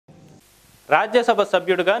రాజ్యసభ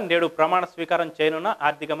సభ్యుడిగా నేడు ప్రమాణ స్వీకారం చేయనున్న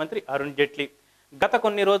ఆర్థిక మంత్రి అరుణ్ జైట్లీ. గత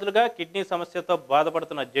కొన్ని రోజులుగా కిడ్నీ సమస్యతో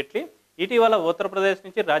బాధపడుతున్న జైట్లీ ఇటీవల ఉత్తరప్రదేశ్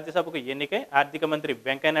నుంచి రాజ్యసభకు ఎన్నికై ఆర్థిక మంత్రి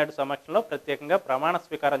వెంకయ్య నాయుడు సమక్షంలో ప్రత్యేకంగా ప్రమాణ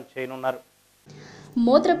స్వీకారం చేయనున్నారు.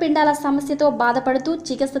 మూత్రపిండాల సమస్యతో బాధపడుతూ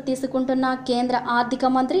చికిత్స తీసుకుంటున్న కేంద్ర ఆర్థిక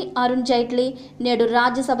మంత్రి అరుణ్ జైట్లీ నేడు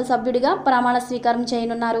రాజ్యసభ సభ్యుడిగా ప్రమాణ స్వీకారం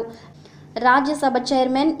చేయనున్నారు. రాజ్యసభ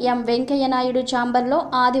చైర్మన్ ఎం వెంకయ్య నాయుడు ఛాంబర్లో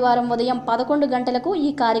ఆదివారం ఉదయం 11 గంటలకు ఈ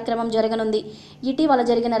కార్యక్రమం జరగనుంది. ఇటీవల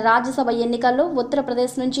జరిగిన రాజ్యసభ ఎన్నికల్లో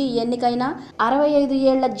ఉత్తరప్రదేశ్ నుంచి ఎన్నికైన 65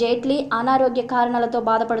 ఏళ్ల జైట్లీ అనారోగ్య కారణాలతో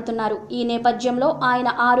బాధపడుతున్నారు. ఈ నేపథ్యంలో ఆయన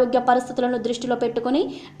ఆరోగ్య పరిస్థితులను దృష్టిలో పెట్టుకుని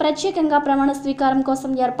ప్రత్యేకంగా ప్రమాణ స్వీకారం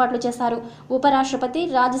కోసం ఏర్పాట్లు చేశారు. ఉపరాష్ట్రపతి,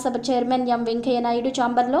 రాజ్యసభ చైర్మన్ ఎం వెంకయ్య నాయుడు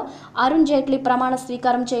ఛాంబర్లో అరుణ్ జైట్లీ ప్రమాణ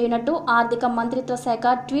స్వీకారం చేయనున్నట్టు ఆర్థిక మంత్రిత్వ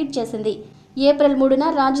శాఖ ట్వీట్ చేసింది. ఏప్రిల్ 3న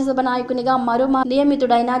రాజ్యసభ నాయకునిగా మరోమారు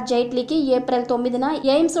నియమితుడైన జైట్లీకి ఏప్రిల్ 9న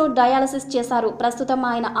ఎయిమ్స్లో డయాలసిస్ చేశారు. ప్రస్తుతం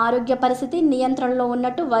ఆయన ఆరోగ్య పరిస్థితి నియంత్రణలో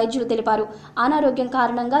ఉన్నట్టు వైద్యులు తెలిపారు. అనారోగ్యం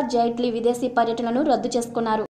కారణంగా జైట్లీ విదేశీ పర్యటనను రద్దు చేసుకున్నారు.